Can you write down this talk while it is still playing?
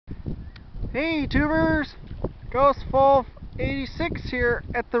Hey tubers! Ghost Wolf 86 here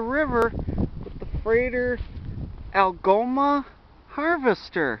at the river with the freighter Algoma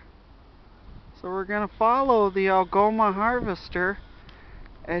harvester. So we're going to follow the Algoma harvester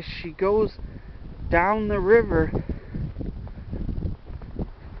as she goes down the river.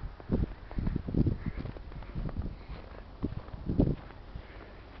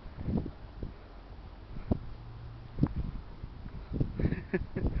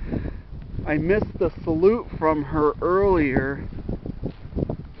 I missed the salute from her earlier,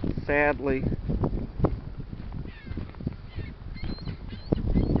 sadly.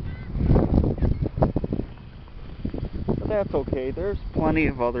 But that's okay, there's plenty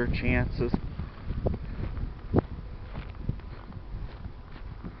of other chances.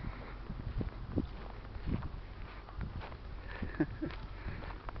 So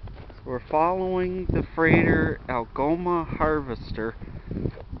we're following the freighter Algoma harvester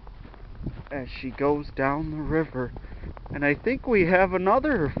as she goes down the river, and I think we have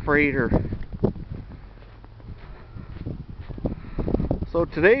another freighter. So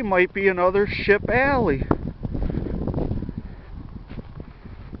today might be another ship alley.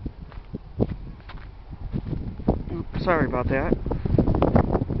 Oops, sorry about that.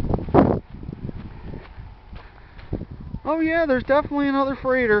 Oh yeah, there's definitely another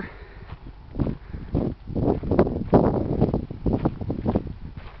freighter.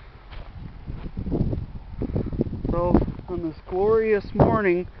 So on this glorious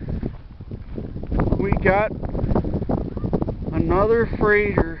morning, we got another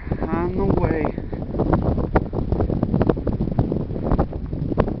freighter on the way.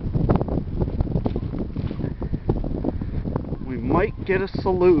 We might get a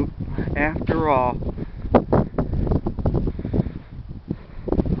salute after all.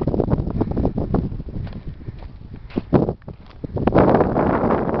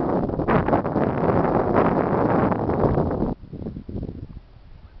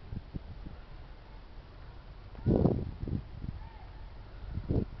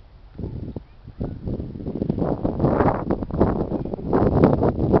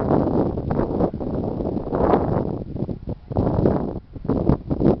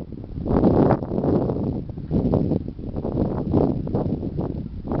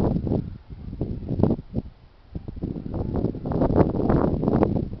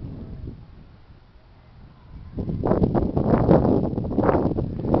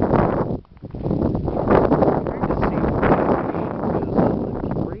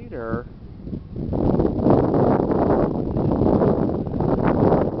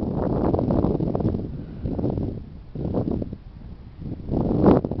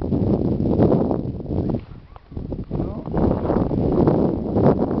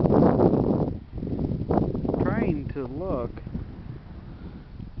 To look.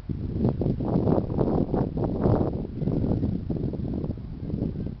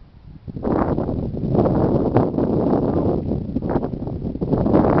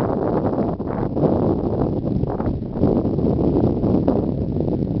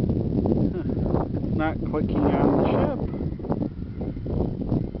 It's not clicking on the ship.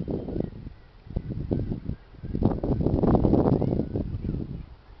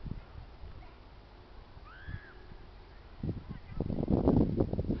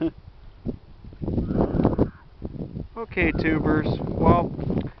 Okay, tubers, well,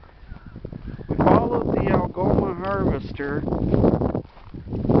 we followed the Algoma harvester,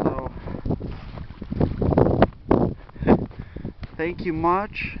 so thank you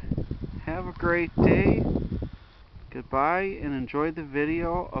much, have a great day, goodbye, and enjoy the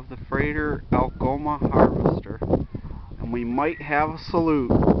video of the freighter Algoma harvester, and we might have a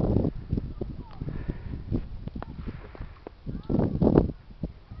salute.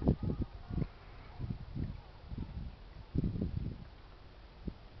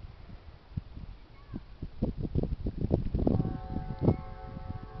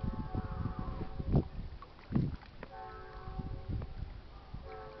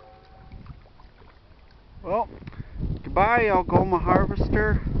 Well, goodbye, Algoma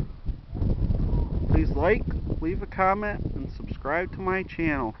harvester. Please like, leave a comment, and subscribe to my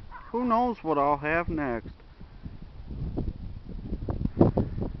channel. Who knows what I'll have next.